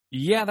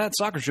Yeah, That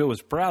Soccer Show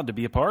is proud to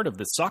be a part of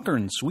the Soccer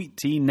and Sweet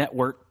Tea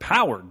Network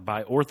powered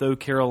by Ortho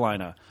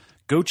Carolina.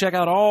 Go check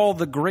out all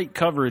the great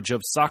coverage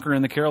of soccer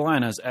in the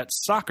Carolinas at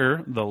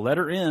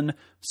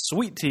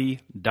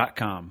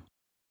soccer.sweettea.com.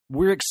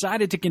 We're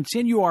excited to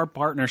continue our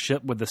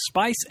partnership with the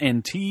Spice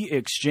and Tea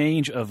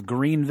Exchange of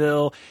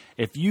Greenville.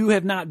 If you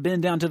have not been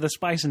down to the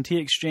Spice and Tea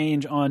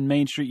Exchange on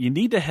Main Street, you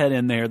need to head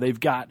in there. They've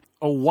got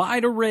a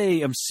wide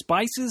array of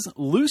spices,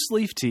 loose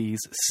leaf teas,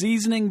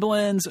 seasoning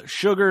blends,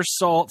 sugar,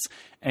 salts,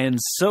 and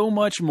so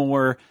much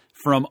more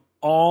from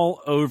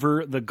all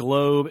over the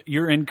globe.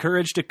 You're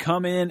encouraged to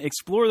come in,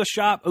 explore the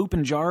shop,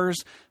 open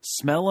jars,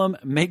 smell them,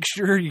 make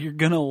sure you're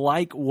going to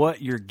like what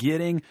you're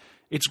getting.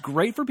 It's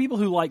great for people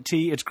who like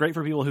tea. It's great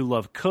for people who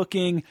love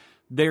cooking.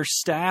 Their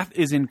staff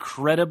is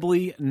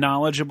incredibly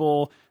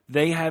knowledgeable.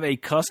 They have a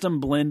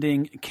custom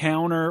blending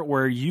counter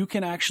where you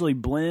can actually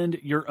blend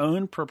your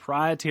own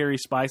proprietary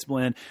spice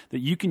blend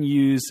that you can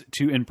use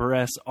to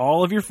impress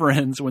all of your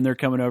friends when they're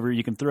coming over.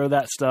 You can throw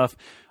that stuff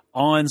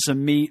on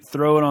some meat,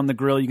 throw it on the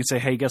grill. You can say,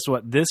 hey, guess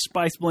what? This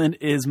spice blend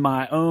is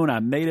my own. I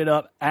made it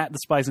up at the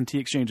Spice and Tea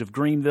Exchange of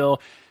Greenville.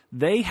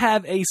 They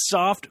have a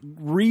soft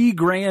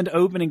re-grand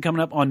opening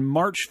coming up on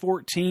March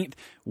 14th.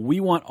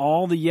 We want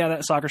all the Yeah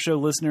That Soccer Show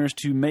listeners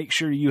to make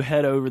sure you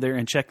head over there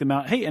and check them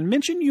out. Hey, and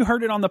mention you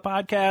heard it on the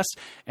podcast,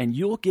 and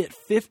you'll get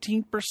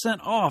 15%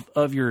 off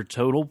of your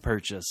total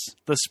purchase.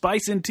 The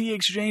Spice and Tea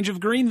Exchange of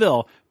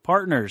Greenville,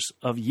 partners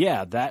of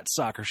Yeah That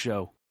Soccer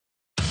Show.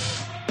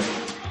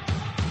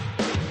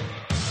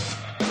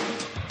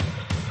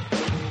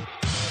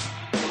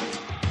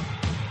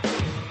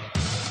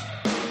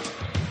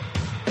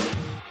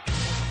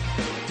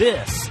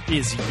 This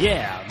is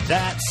Yeah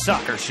That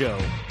Soccer Show,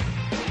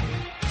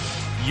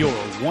 your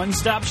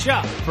one-stop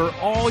shop for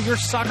all your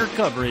soccer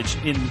coverage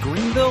in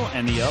Greenville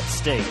and the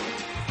upstate.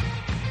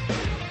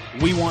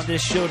 We want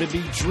this show to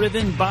be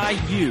driven by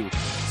you,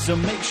 so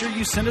make sure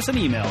you send us an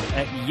email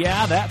at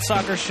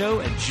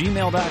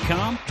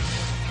yeahthatSoccerShow@gmail.com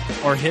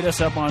or hit us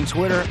up on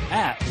Twitter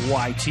at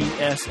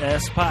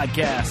YTSS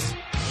Podcast.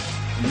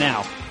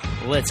 Now,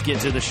 let's get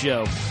to the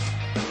show.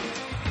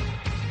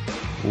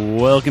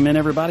 Welcome in,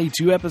 everybody,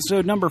 to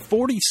episode number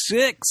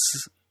 46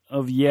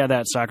 of Yeah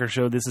That Soccer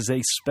Show. This is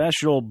a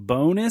special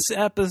bonus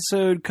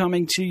episode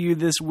coming to you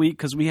this week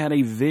because we had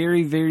a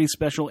very, very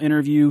special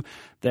interview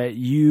that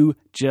you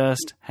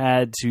just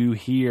had to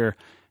hear.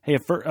 Hey,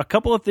 for a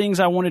couple of things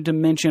I wanted to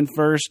mention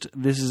first.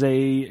 This is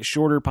a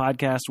shorter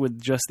podcast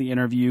with just the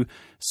interview,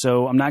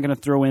 so I'm not going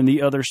to throw in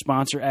the other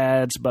sponsor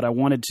ads, but I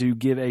wanted to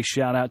give a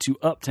shout out to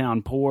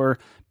Uptown Pour,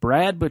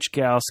 Brad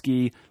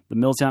Butchkowski, the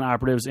Milltown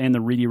Operatives, and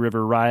the Reedy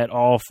River Riot,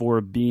 all for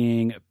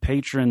being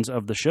patrons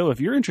of the show. If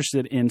you're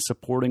interested in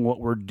supporting what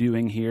we're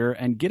doing here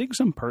and getting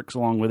some perks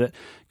along with it,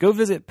 go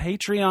visit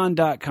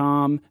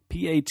patreon.com,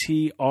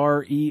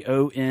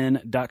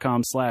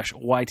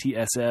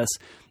 patreon.com/YTSS.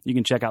 You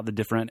can check out the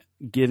different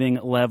giving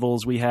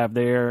levels we have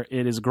there.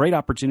 It is a great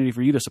opportunity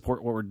for you to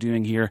support what we're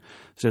doing here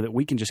so that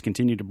we can just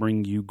continue to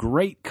bring you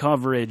great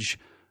coverage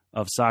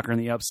of soccer in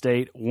the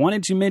upstate.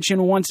 Wanted to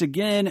mention once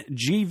again,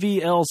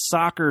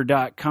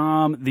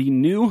 GVLsoccer.com, the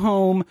new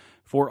home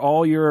for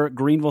all your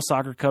Greenville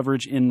soccer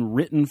coverage in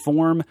written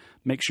form.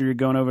 Make sure you're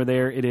going over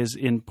there. It is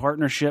in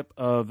partnership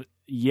of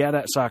Yeah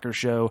That Soccer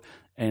Show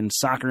and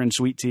Soccer and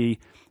Sweet Tea.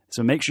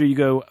 So make sure you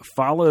go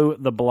follow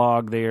the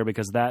blog there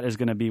because that is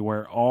going to be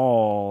where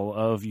all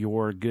of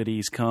your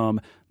goodies come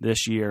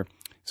this year.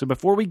 So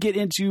before we get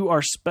into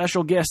our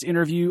special guest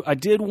interview, I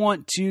did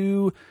want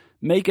to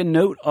make a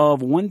note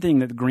of one thing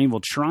that the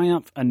Greenville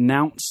Triumph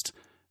announced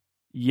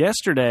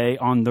yesterday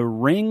on the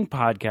Ring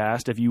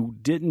podcast. If you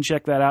didn't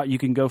check that out, you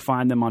can go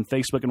find them on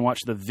Facebook and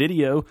watch the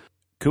video.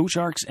 Coach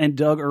Arks and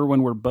Doug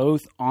Irwin were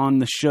both on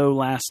the show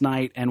last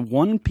night, and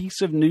one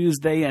piece of news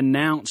they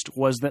announced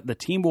was that the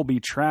team will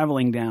be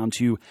traveling down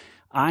to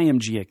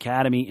IMG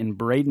Academy in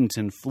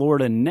Bradenton,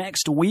 Florida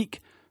next week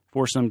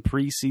for some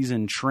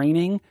preseason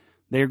training.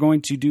 They're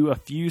going to do a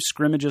few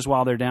scrimmages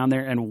while they're down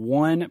there, and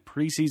one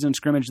preseason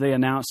scrimmage they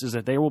announced is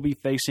that they will be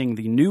facing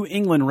the New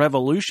England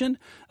Revolution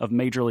of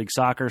Major League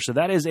Soccer. So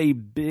that is a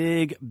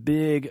big,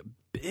 big,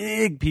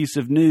 big piece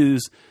of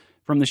news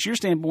from the sheer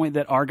standpoint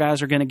that our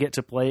guys are going to get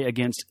to play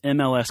against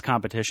MLS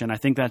competition. I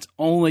think that's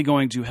only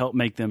going to help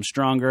make them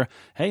stronger.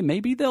 Hey,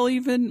 maybe they'll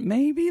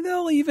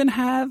even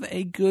have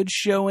a good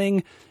showing.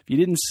 If you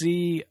didn't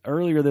see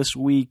earlier this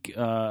week,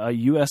 a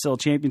USL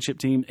Championship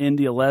team,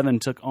 Indy 11,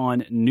 took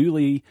on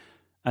newly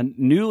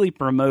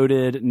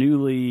promoted,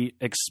 newly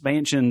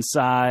expansion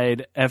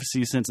side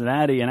FC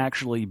Cincinnati and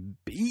actually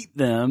beat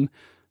them.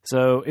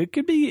 So it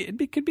could be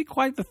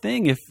quite the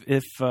thing if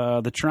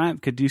the Triumph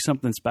could do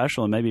something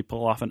special and maybe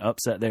pull off an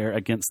upset there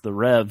against the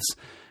Revs.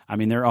 I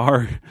mean, there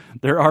are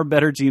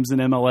better teams than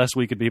MLS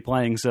we could be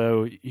playing,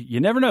 so you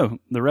never know.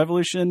 The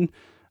Revolution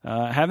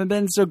haven't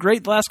been so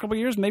great the last couple of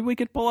years. Maybe we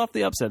could pull off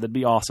the upset. That'd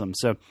be awesome.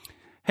 So,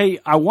 hey,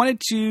 I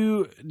wanted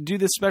to do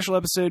this special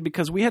episode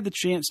because we had the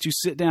chance to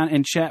sit down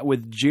and chat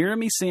with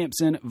Jeremy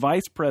Sampson,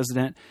 Vice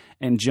President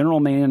and General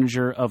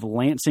Manager of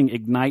Lansing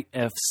Ignite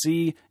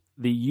FC,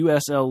 the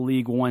USL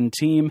League One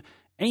team,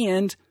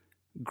 and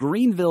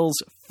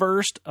Greenville's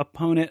first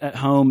opponent at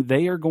home.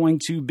 They are going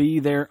to be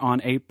there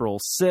on April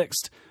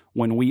 6th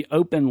when we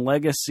open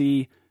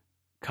Legacy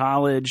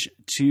College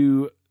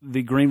to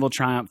the Greenville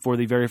Triumph for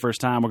the very first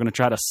time. We're going to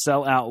try to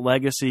sell out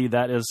Legacy.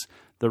 That is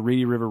the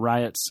Reedy River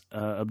Riot's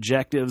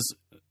objectives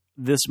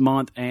this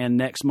month and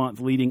next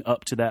month leading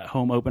up to that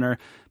home opener.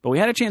 But we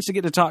had a chance to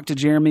get to talk to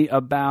Jeremy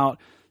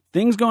about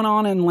things going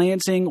on in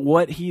Lansing,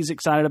 what he's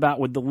excited about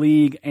with the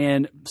league,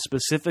 and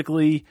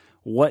specifically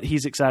what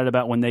he's excited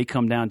about when they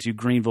come down to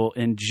Greenville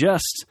in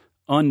just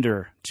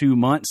under 2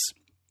 months.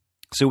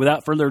 So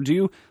without further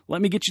ado,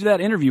 let me get you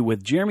that interview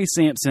with Jeremy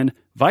Sampson,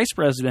 Vice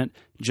President,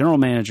 General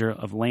Manager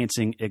of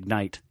Lansing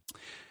Ignite.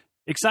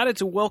 Excited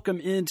to welcome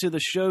into the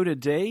show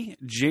today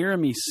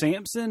Jeremy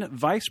Sampson,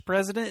 Vice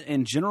President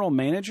and General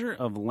Manager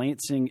of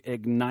Lansing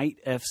Ignite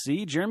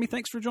FC. Jeremy,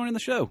 thanks for joining the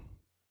show.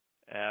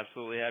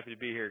 Absolutely happy to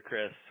be here,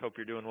 Chris. Hope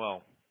you're doing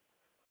well.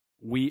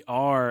 We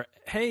are.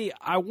 Hey,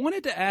 I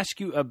wanted to ask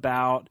you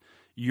about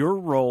your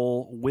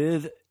role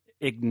with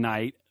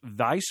Ignite,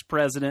 Vice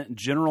President,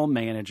 General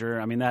Manager.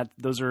 I mean,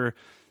 those are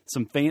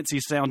some fancy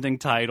sounding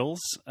titles,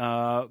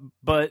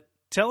 but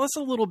tell us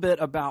a little bit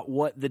about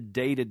what the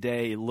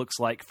day-to-day looks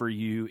like for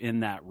you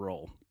in that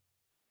role.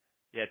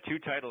 Yeah, 2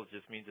 titles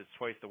just means it's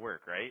twice the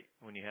work, right?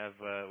 When you have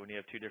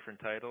 2 different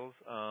titles.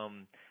 I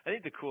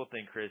think the cool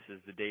thing, Chris, is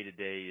the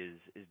day-to-day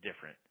is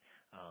different.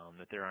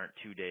 That there aren't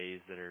 2 days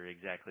that are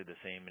exactly the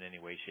same in any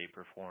way, shape,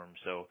 or form.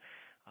 So,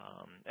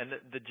 and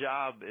the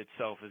job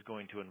itself is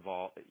going to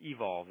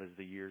evolve as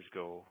the years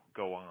go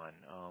on.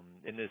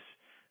 In this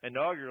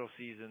inaugural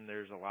season,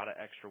 there's a lot of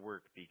extra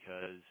work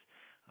because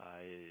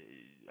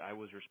I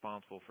was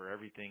responsible for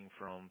everything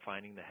from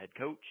finding the head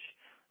coach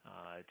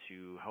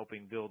to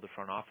helping build the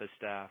front office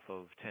staff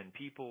of 10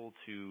 people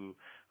to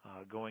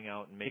going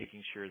out and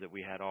making sure that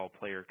we had all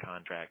player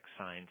contracts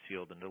signed,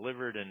 sealed, and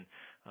delivered, and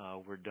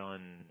we're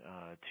done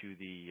to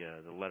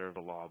the letter of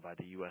the law by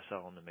the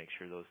USL and to make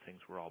sure those things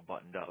were all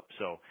buttoned up.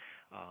 So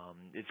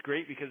it's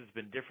great because it's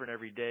been different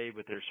every day,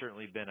 but there's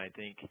certainly been, I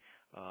think,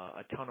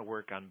 a ton of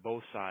work on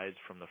both sides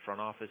from the front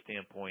office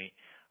standpoint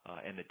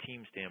and the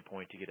team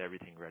standpoint to get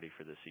everything ready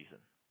for this season.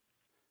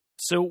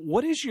 So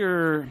what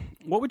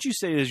would you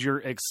say is your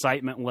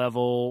excitement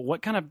level?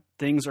 What kind of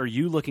things are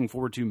you looking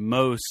forward to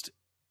most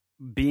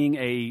being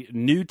a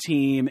new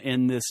team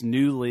in this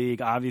new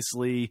league?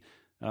 Obviously,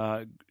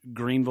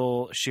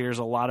 Greenville shares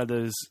a lot of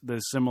those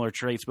similar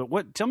traits,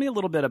 but tell me a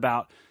little bit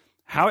about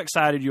how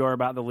excited you are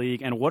about the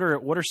league and what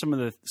are some of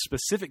the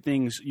specific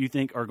things you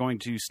think are going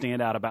to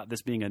stand out about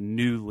this being a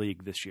new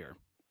league this year?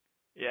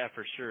 Yeah,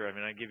 for sure. I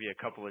mean, I give you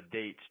a couple of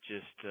dates.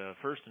 Just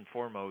first and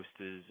foremost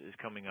is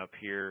coming up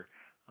here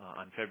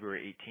on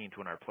February 18th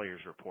when our players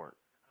report.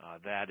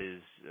 That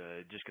is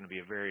just going to be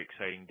a very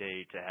exciting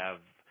day to have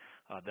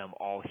them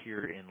all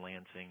here in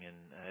Lansing and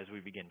as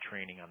we begin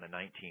training on the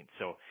 19th.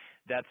 So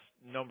that's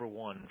number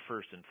one,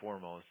 first and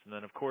foremost. And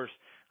then, of course,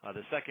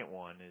 the second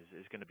one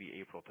is going to be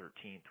April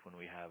 13th when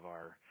we have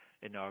our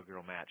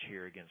inaugural match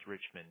here against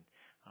Richmond,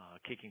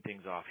 kicking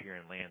things off here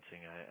in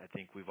Lansing. I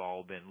think we've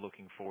all been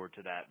looking forward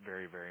to that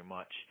very, very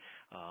much.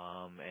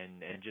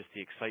 And just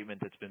the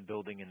excitement that's been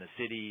building in the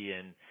city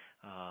and,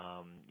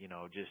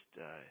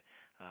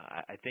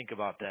 I think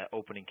about that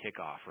opening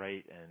kickoff,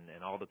 right?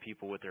 And all the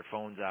people with their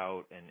phones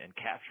out and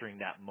capturing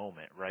that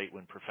moment, right?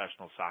 When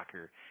professional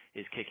soccer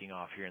is kicking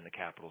off here in the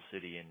capital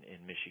city in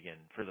Michigan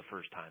for the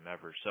first time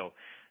ever. So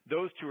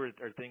those 2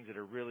 are things that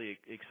are really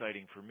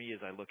exciting for me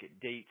as I look at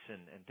dates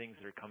and things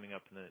that are coming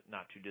up in the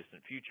not too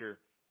distant future.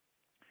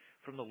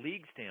 From the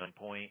league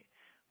standpoint,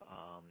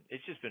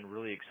 it's just been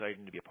really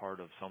exciting to be a part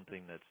of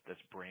something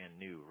that's brand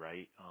new,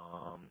 right?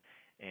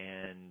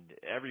 And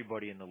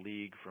everybody in the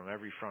league from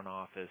every front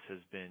office has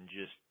been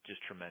just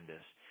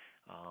tremendous.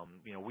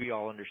 We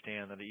all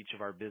understand that each of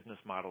our business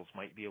models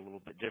might be a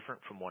little bit different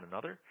from one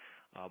another,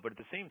 but at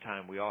the same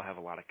time, we all have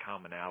a lot of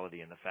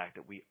commonality in the fact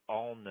that we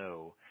all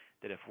know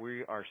that if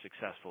we are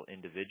successful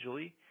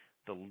individually,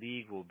 the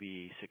league will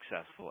be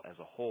successful as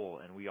a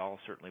whole, and we all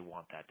certainly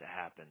want that to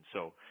happen.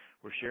 So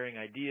we're sharing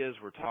ideas,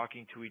 we're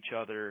talking to each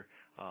other,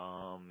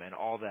 and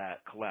all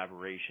that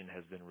collaboration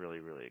has been really,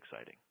 really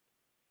exciting.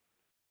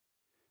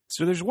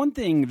 So there's one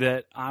thing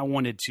that I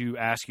wanted to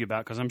ask you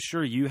about because I'm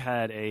sure you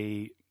had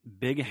a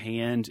big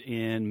hand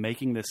in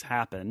making this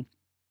happen,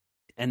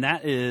 and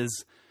that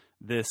is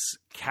this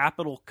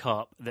Capital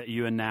Cup that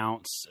you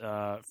announced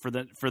for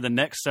the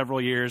next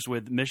several years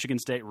with Michigan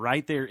State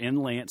right there in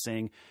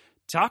Lansing.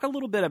 Talk a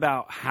little bit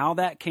about how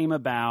that came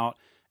about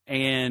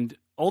and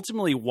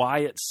ultimately why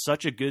it's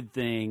such a good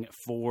thing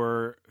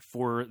for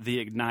the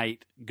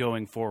Ignite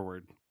going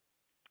forward.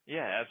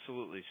 Yeah,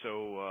 absolutely.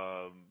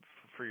 So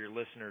for your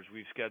listeners,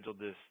 we've scheduled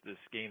this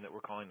game that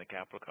we're calling the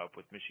Capital Cup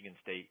with Michigan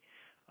State.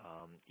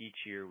 Each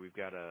year we've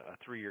got a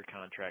 3-year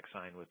contract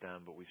signed with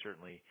them, but we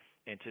certainly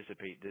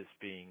anticipate this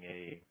being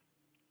a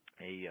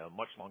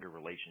much longer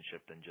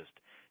relationship than just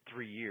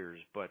 3 years.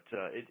 But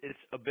it's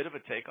a bit of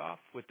a takeoff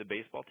with the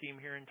baseball team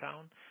here in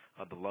town.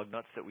 The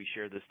Lugnuts that we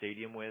share the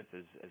stadium with,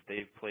 as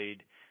they've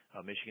played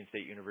Michigan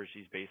State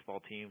University's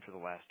baseball team for the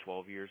last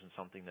 12 years in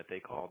something that they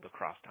call the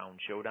Crosstown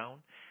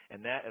Showdown.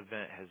 And that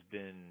event has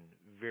been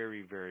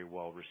very, very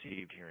well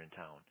received here in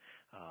town.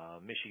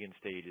 Michigan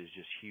State is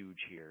just huge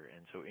here.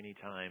 And so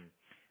anytime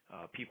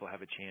people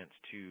have a chance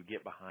to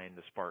get behind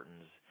the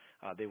Spartans,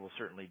 they will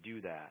certainly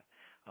do that.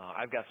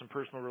 I've got some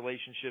personal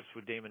relationships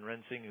with Damon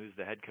Rensing, who's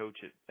the head coach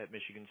at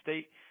Michigan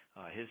State.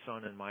 His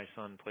son and my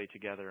son play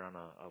together on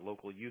a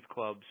local youth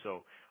club,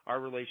 so our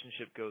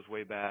relationship goes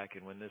way back.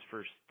 And when this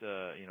first,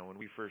 when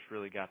we first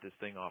really got this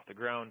thing off the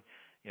ground,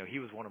 he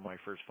was one of my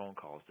first phone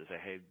calls to say,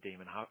 "Hey,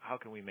 Damon, how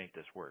can we make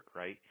this work,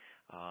 right,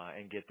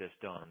 and get this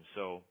done?"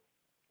 So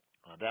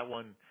that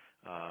one,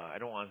 I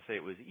don't want to say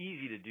it was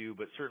easy to do,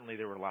 but certainly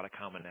there were a lot of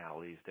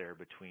commonalities there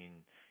between,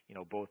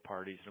 both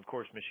parties. And of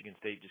course, Michigan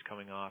State just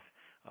coming off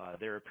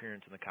their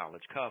appearance in the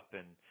College Cup,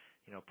 and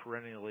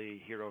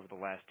perennially here over the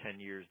last 10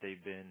 years,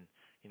 they've been,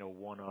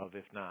 one of,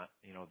 if not,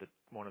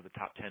 one of the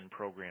top 10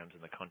 programs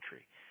in the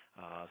country.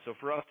 So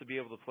for us to be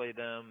able to play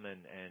them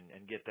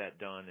and get that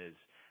done is,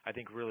 I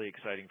think, really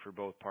exciting for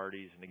both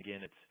parties. And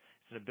again,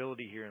 it's an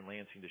ability here in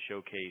Lansing to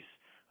showcase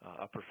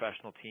a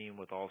professional team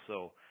with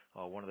also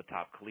one of the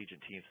top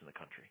collegiate teams in the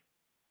country.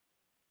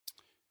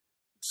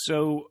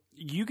 So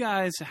you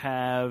guys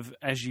have,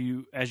 as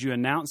you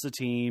announce the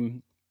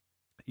team,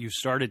 you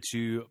started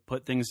to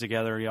put things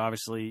together. You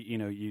obviously,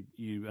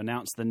 you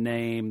announced the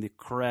name, the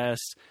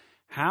crest.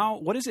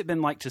 What has it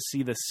been like to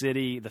see the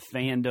city, the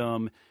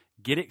fandom,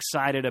 get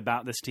excited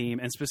about this team?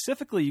 And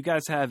specifically, you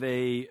guys have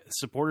a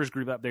supporters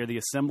group up there, the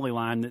Assembly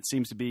Line, that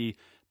seems to be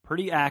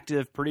pretty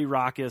active, pretty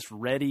raucous,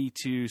 ready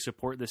to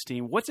support this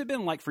team. What's it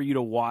been like for you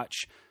to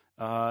watch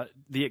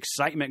the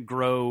excitement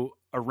grow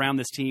around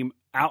this team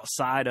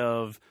outside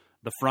of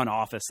the front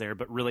office there,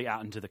 but really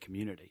out into the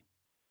community?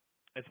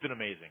 It's been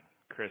amazing,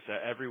 Chris.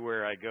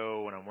 Everywhere I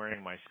go, when I'm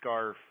wearing my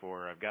scarf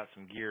or I've got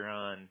some gear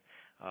on,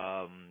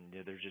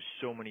 there's just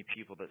so many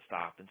people that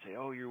stop and say,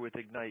 "Oh, you're with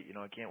Ignite.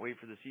 I can't wait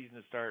for the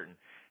season to start and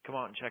come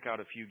out and check out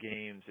a few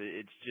games."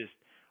 It's just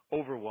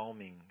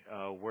overwhelming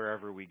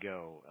wherever we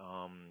go.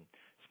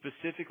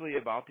 Specifically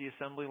about the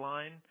Assembly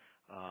Line,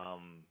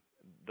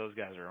 those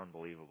guys are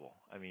unbelievable.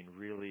 I mean,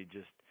 really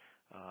just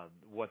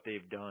what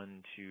they've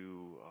done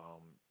to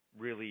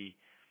really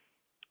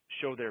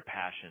show their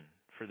passion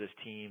for this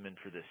team and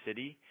for this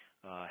city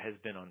has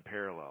been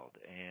unparalleled.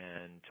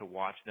 And to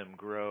watch them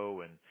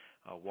grow and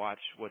watch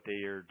what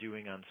they are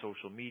doing on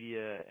social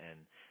media and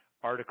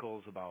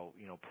articles about,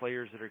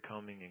 players that are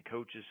coming and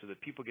coaches so that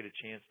people get a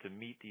chance to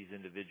meet these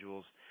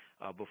individuals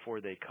before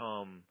they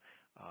come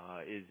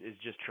is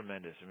just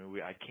tremendous. I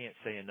mean, I can't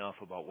say enough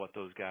about what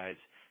those guys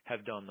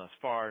have done thus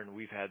far, and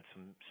we've had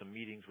some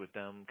meetings with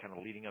them kind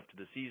of leading up to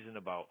the season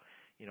about,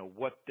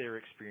 what their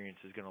experience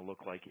is going to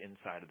look like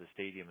inside of the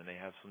stadium, and they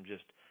have some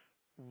just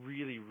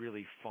really,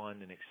 really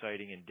fun and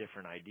exciting and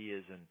different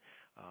ideas, and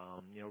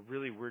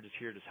really we're just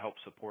here to help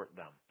support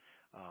them.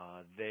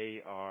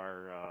 They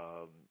are,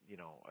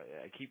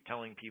 I keep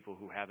telling people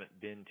who haven't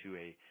been to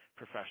a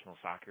professional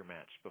soccer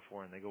match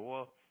before, and they go,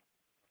 "Well,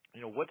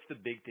 what's the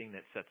big thing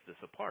that sets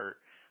this apart?"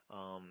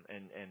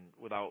 And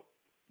without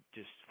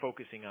just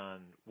focusing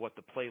on what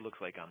the play looks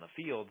like on the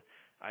field,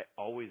 I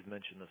always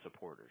mention the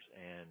supporters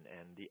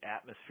and the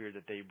atmosphere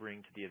that they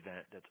bring to the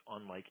event that's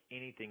unlike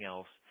anything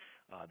else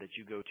that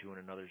you go to in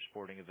another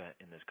sporting event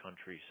in this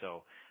country.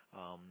 So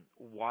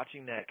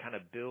watching that kind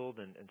of build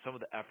and some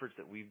of the efforts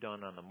that we've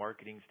done on the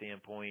marketing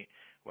standpoint,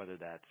 whether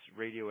that's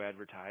radio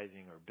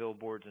advertising or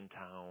billboards in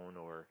town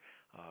or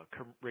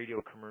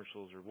radio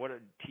commercials or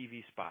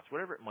TV spots,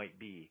 whatever it might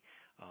be,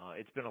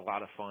 it's been a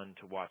lot of fun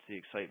to watch the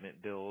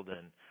excitement build.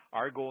 And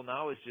our goal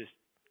now is just,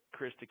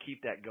 Chris, to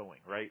keep that going,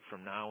 right?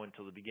 From now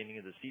until the beginning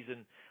of the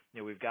season,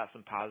 we've got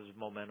some positive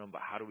momentum,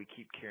 but how do we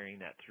keep carrying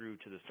that through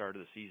to the start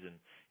of the season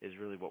is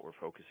really what we're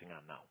focusing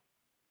on now.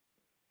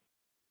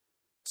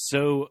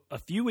 So a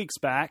few weeks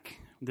back,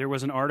 there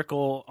was an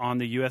article on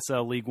the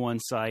USL League One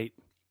site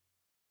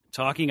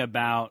talking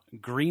about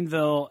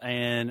Greenville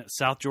and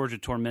South Georgia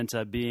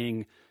Tormenta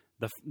being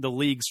the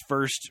league's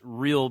first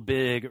real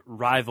big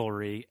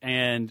rivalry.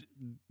 And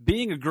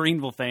being a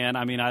Greenville fan,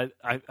 I mean,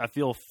 I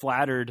feel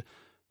flattered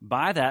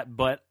by that,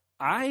 but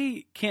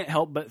I can't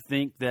help but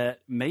think that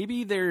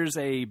maybe there's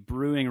a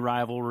brewing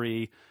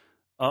rivalry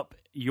up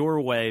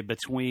your way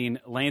between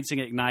Lansing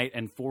Ignite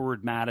and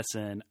Forward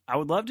Madison. I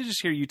would love to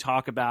just hear you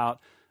talk about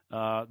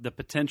the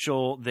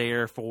potential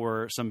there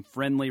for some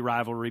friendly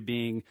rivalry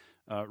being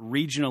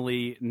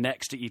regionally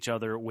next to each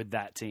other with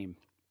that team.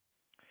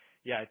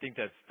 Yeah, I think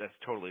that's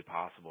totally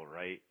possible,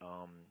 right?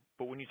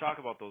 But when you talk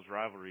about those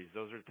rivalries,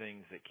 those are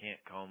things that can't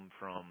come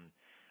from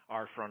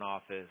our front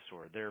office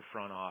or their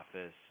front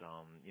office.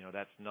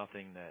 That's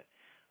nothing that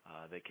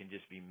can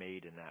just be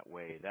made in that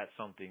way. That's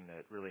something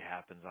that really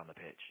happens on the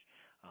pitch.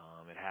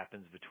 It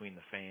happens between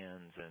the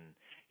fans, and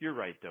you're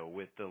right though,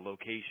 with the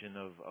location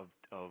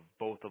of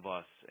both of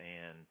us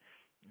and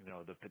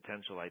the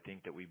potential I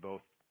think that we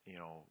both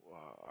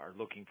are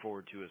looking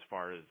forward to as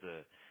far as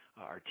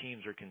our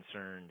teams are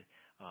concerned.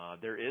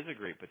 There is a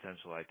great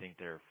potential I think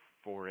there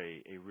for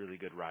a really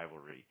good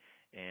rivalry.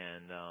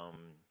 And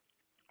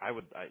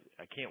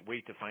I can't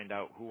wait to find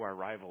out who our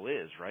rival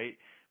is, right?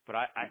 But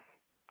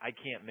I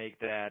can't make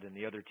that, and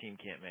the other team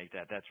can't make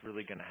that. That's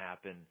really going to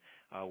happen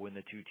when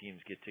the two teams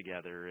get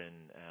together.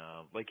 And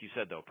like you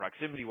said, though,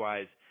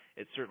 proximity-wise,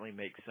 it certainly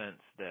makes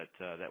sense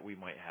that we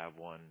might have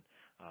one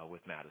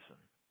with Madison.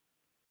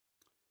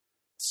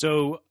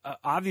 So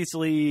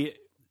obviously,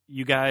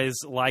 you guys,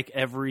 like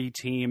every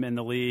team in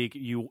the league,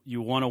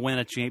 you want to win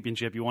a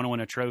championship, you want to win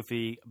a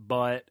trophy.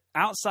 But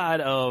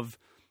outside of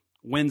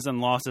wins and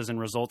losses and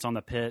results on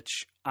the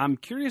pitch, I'm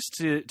curious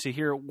to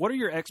hear, what are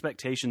your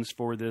expectations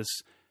for this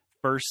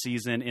first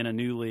season in a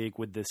new league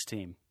with this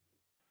team?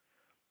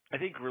 I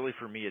think really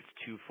for me it's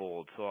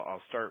twofold. So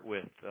I'll start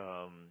with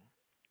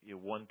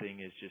one thing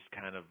is just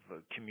kind of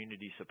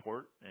community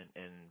support,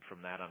 and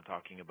from that I'm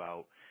talking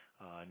about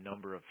a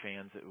number of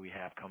fans that we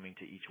have coming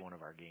to each one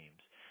of our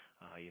games.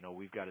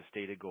 We've got a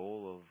stated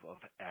goal of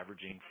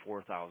averaging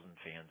 4,000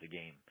 fans a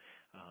game,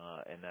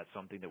 and that's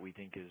something that we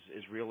think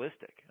is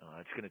realistic.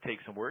 It's going to take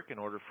some work in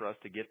order for us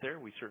to get there.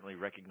 We certainly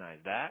recognize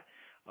that.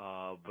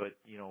 But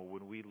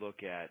when we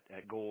look at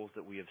goals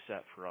that we have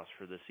set for us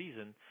for this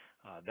season,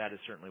 that is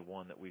certainly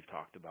one that we've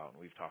talked about,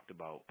 and we've talked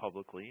about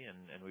publicly,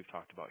 and we've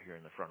talked about here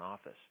in the front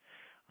office.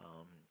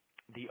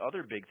 The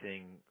other big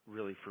thing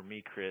really for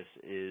me, Chris,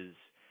 is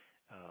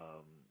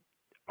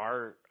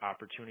our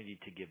opportunity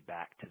to give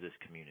back to this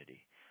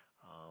community.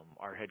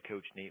 Our head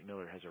coach, Nate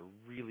Miller, has a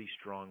really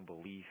strong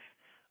belief,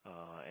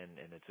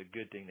 and it's a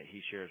good thing that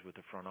he shares with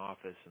the front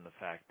office, and the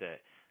fact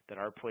that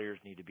our players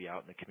need to be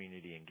out in the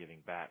community and giving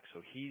back.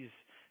 So he's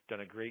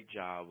done a great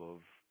job of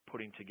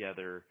putting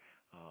together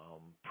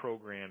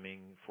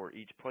programming for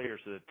each player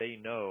so that they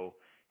know,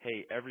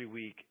 hey, every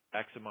week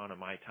X amount of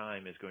my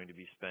time is going to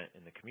be spent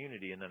in the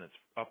community, and then it's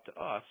up to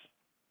us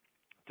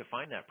to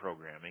find that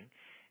programming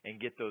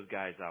and get those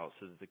guys out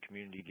so that the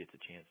community gets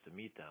a chance to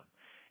meet them.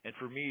 And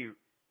for me,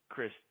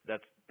 Chris,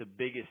 that's the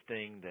biggest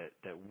thing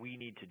that we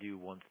need to do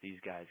once these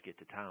guys get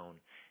to town,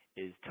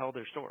 is tell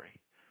their story,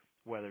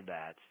 whether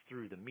that's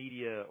through the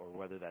media or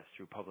whether that's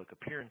through public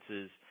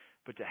appearances,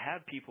 but to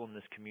have people in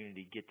this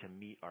community get to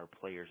meet our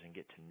players and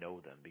get to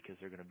know them, because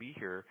they're going to be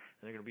here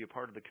and they're going to be a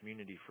part of the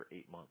community for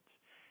 8 months.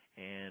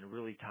 And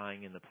really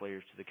tying in the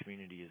players to the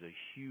community is a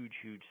huge,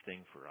 huge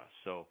thing for us.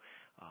 So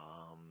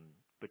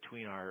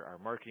between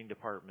our marketing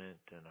department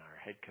and our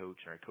head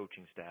coach and our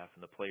coaching staff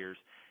and the players,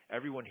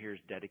 everyone here is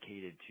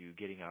dedicated to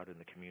getting out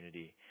in the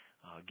community,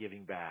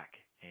 giving back,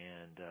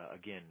 and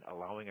again,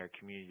 allowing our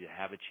community to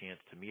have a chance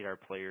to meet our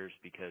players,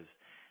 because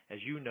as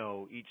you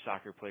know, each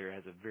soccer player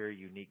has a very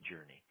unique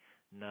journey.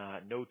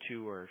 No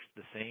two are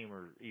the same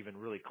or even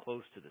really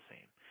close to the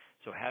same.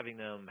 So having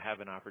them have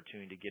an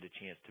opportunity to get a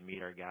chance to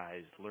meet our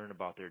guys, learn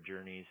about their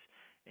journeys,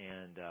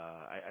 and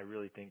I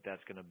really think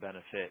that's going to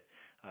benefits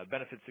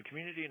the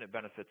community, and it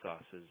benefits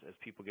us as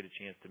people get a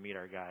chance to meet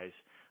our guys.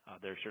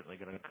 They're certainly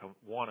going to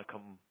want to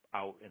come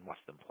out and watch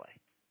them play.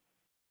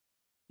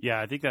 Yeah,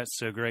 I think that's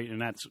so great,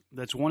 and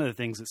that's one of the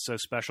things that's so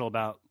special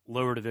about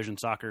lower division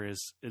soccer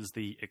is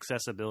the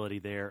accessibility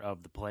there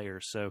of the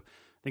players. So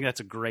I think that's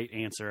a great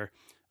answer.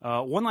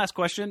 One last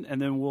question, and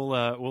then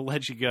we'll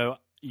let you go.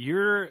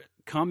 You're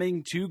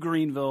coming to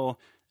Greenville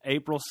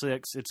April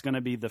 6th. It's going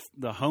to be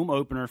the home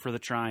opener for the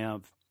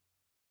Triumph.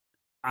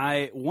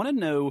 I want to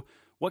know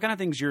what kind of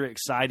things you're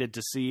excited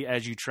to see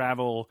as you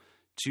travel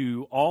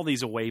to all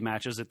these away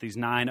matches at these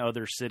 9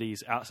 other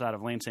cities outside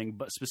of Lansing,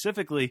 but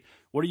specifically,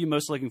 what are you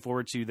most looking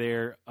forward to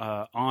there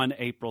on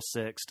April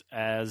 6th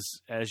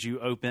as you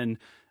open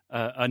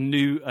a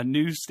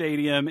new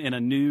stadium in a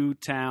new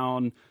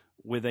town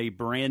with a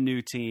brand new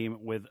team,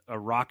 with a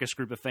raucous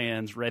group of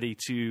fans ready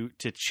to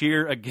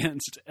cheer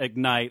against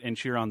Ignite and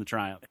cheer on the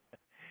Triumph?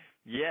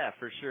 Yeah,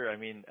 for sure. I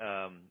mean,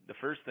 the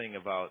first thing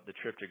about the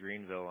trip to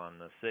Greenville on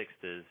the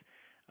 6th is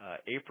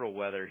April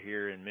weather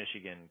here in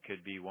Michigan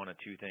could be one of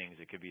two things.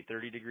 It could be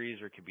 30 degrees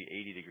or it could be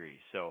 80 degrees.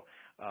 So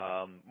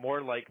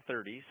more like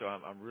 30. So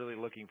I'm really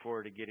looking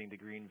forward to getting to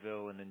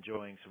Greenville and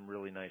enjoying some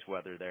really nice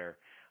weather there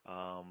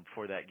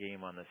for that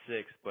game on the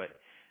 6th. But,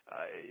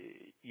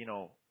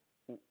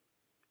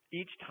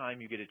 each time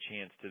you get a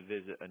chance to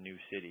visit a new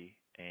city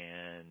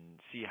and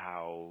see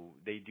how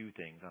they do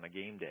things on a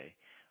game day,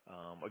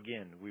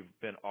 again, we've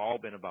all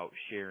been about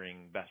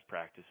sharing best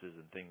practices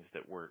and things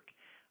that work.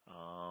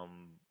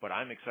 But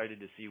I'm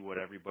excited to see what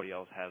everybody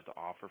else has to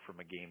offer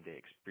from a game day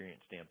experience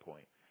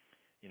standpoint.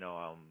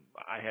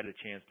 I had a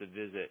chance to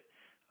visit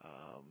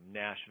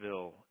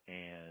Nashville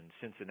and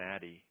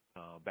Cincinnati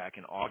back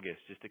in August,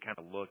 just to kind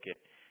of look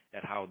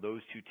at how those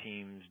two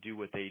teams do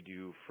what they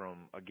do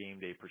from a game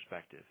day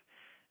perspective.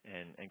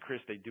 And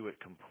Chris, they do it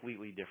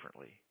completely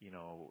differently.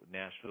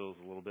 Nashville's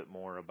a little bit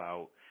more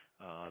about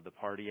the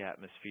party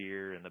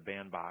atmosphere and the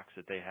bandbox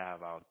that they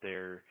have out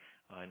there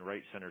in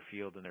right center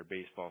field in their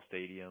baseball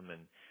stadium.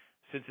 And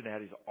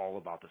Cincinnati's all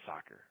about the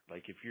soccer.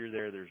 Like, if you're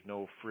there, there's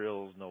no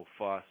frills, no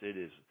fuss. It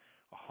is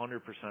 100%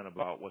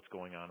 about what's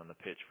going on the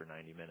pitch for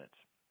 90 minutes.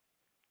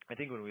 I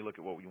think when we look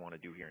at what we want to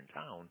do here in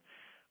town,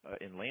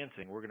 in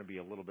Lansing, we're going to be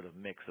a little bit of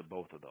mix of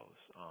both of those.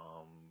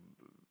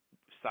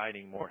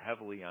 deciding more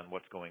heavily on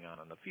what's going on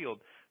the field,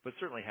 but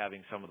certainly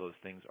having some of those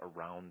things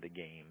around the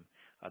game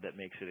that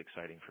makes it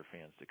exciting for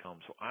fans to come.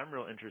 So I'm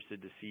real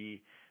interested to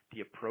see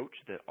the approach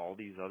that all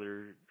these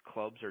other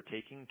clubs are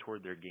taking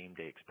toward their game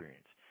day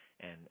experience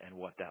and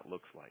what that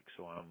looks like.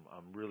 So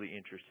I'm really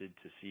interested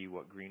to see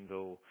what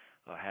Greenville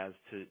has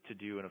to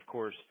do. And, of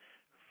course,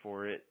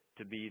 for it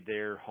to be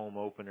their home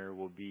opener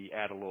will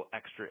add a little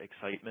extra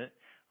excitement.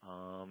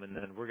 And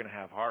then we're going to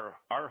have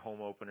our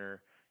home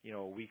opener,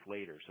 a week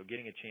later. So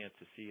getting a chance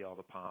to see all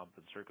the pomp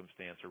and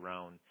circumstance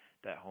around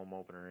that home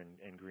opener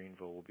in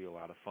Greenville will be a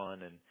lot of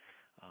fun. And,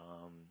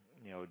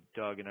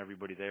 Doug and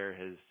everybody there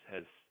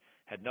has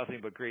had nothing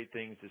but great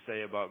things to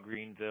say about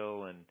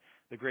Greenville and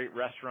the great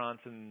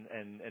restaurants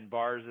and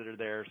bars that are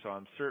there. So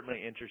I'm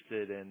certainly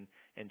interested in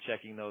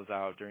checking those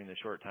out during the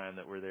short time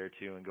that we're there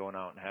too, and going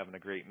out and having a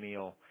great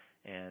meal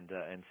and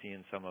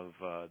seeing some of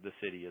the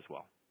city as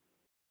well.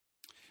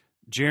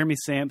 Jeremy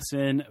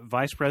Sampson,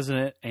 Vice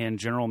President and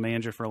General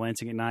Manager for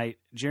Lansing Ignite.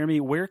 Jeremy,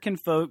 where can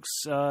folks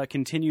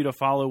continue to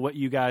follow what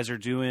you guys are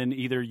doing,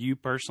 either you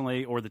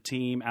personally or the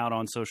team out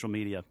on social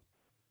media?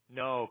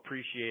 No,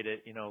 appreciate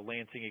it.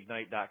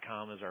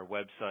 LansingIgnite.com is our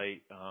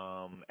website.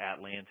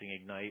 At Lansing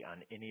Ignite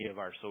on any of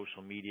our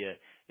social media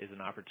is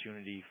an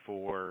opportunity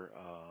for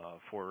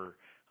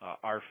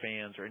our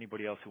fans or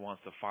anybody else who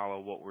wants to follow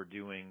what we're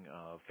doing.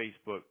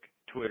 Facebook,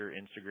 Twitter,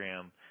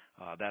 Instagram.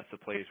 That's the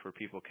place where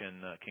people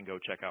can go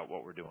check out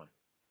what we're doing.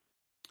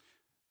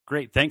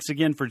 Great. Thanks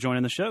again for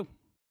joining the show.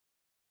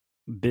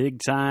 Big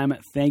time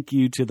thank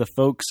you to the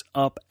folks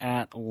up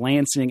at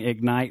Lansing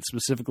Ignite,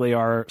 specifically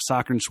our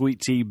Soccer and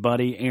Sweet Tea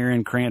buddy,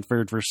 Aaron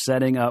Cranford, for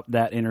setting up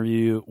that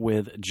interview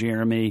with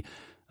Jeremy.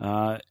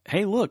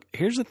 Hey, look,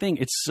 here's the thing.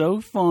 It's so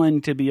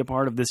fun to be a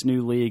part of this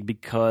new league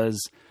because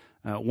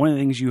one of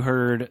the things you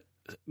heard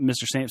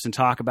Mr. Sampson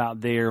talk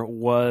about there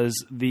was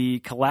the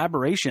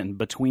collaboration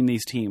between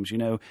these teams.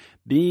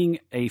 Being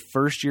a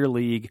first-year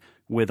league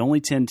with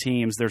only 10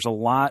 teams, there's a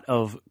lot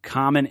of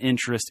common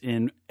interest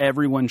in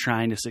everyone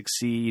trying to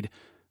succeed.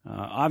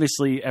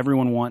 Obviously,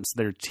 everyone wants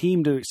their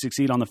team to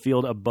succeed on the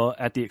field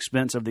at the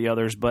expense of the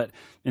others, but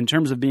in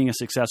terms of being a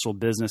successful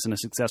business and a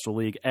successful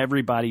league,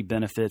 everybody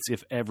benefits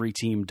if every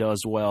team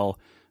does well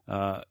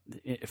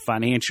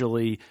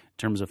financially, in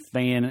terms of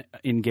fan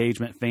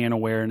engagement, fan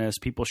awareness,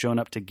 people showing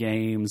up to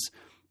games.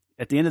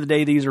 At the end of the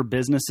day, these are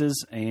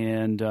businesses,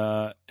 and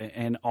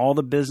all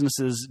the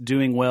businesses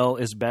doing well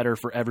is better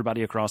for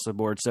everybody across the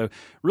board. So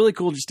really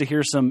cool just to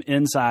hear some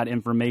inside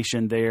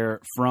information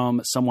there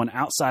from someone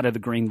outside of the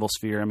Greenville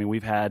sphere. I mean,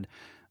 we've had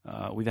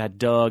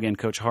Doug and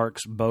Coach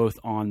Harks both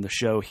on the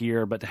show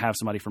here, but to have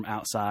somebody from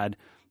outside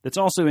that's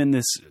also in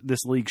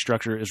this league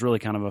structure is really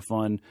kind of a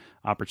fun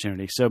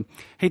opportunity. So,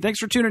 hey, thanks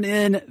for tuning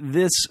in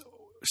this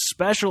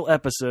special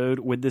episode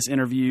with this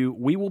interview.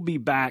 We will be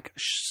back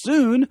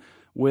soon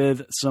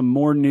with some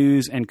more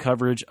news and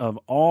coverage of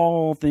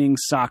all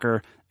things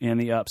soccer in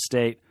the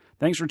upstate.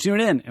 Thanks for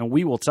tuning in, and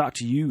we will talk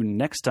to you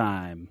next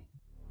time.